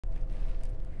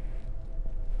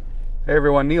Hey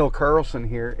everyone, Neil Carlson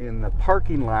here in the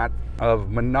parking lot of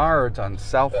Menard's on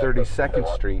South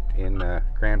 32nd Street in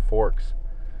Grand Forks.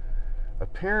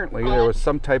 Apparently there was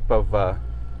some type of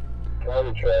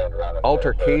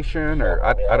altercation, or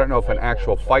I don't know if an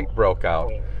actual fight broke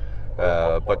out,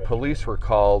 but police were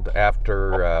called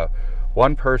after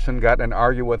one person got in an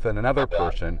argument with another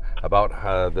person about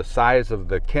the size of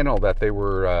the kennel that they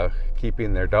were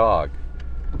keeping their dog.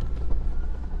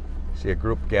 See a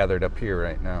group gathered up here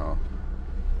right now.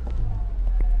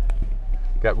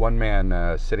 Got one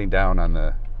man sitting down on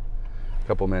the,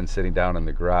 couple men sitting down in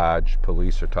the garage.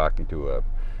 Police are talking to a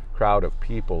crowd of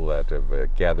people that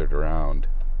have gathered around.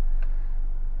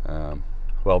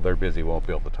 Well, they're busy, won't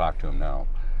be able to talk to them now.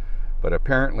 But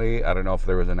apparently, I don't know if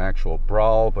there was an actual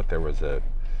brawl, but there was a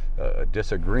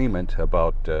disagreement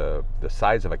about the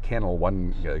size of a kennel.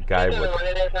 One guy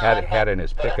had in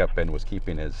his pickup and was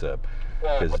keeping his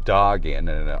dog in,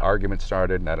 and an argument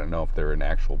started, and I don't know if there were an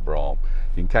actual brawl.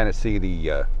 You can kind of see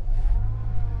the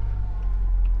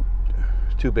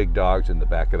two big dogs in the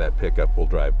back of that pickup will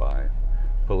drive by.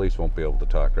 Police won't be able to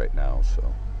talk right now,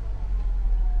 so.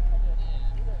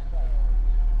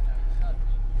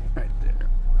 Right there.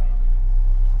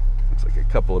 Looks like a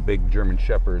couple of big German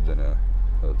Shepherds and a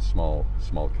small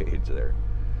cage there.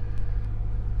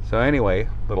 So anyway,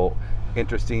 little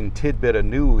interesting tidbit of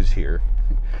news here.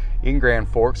 In Grand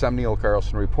Forks, I'm Neil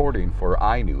Carlson reporting for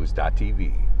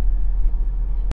iNews.tv.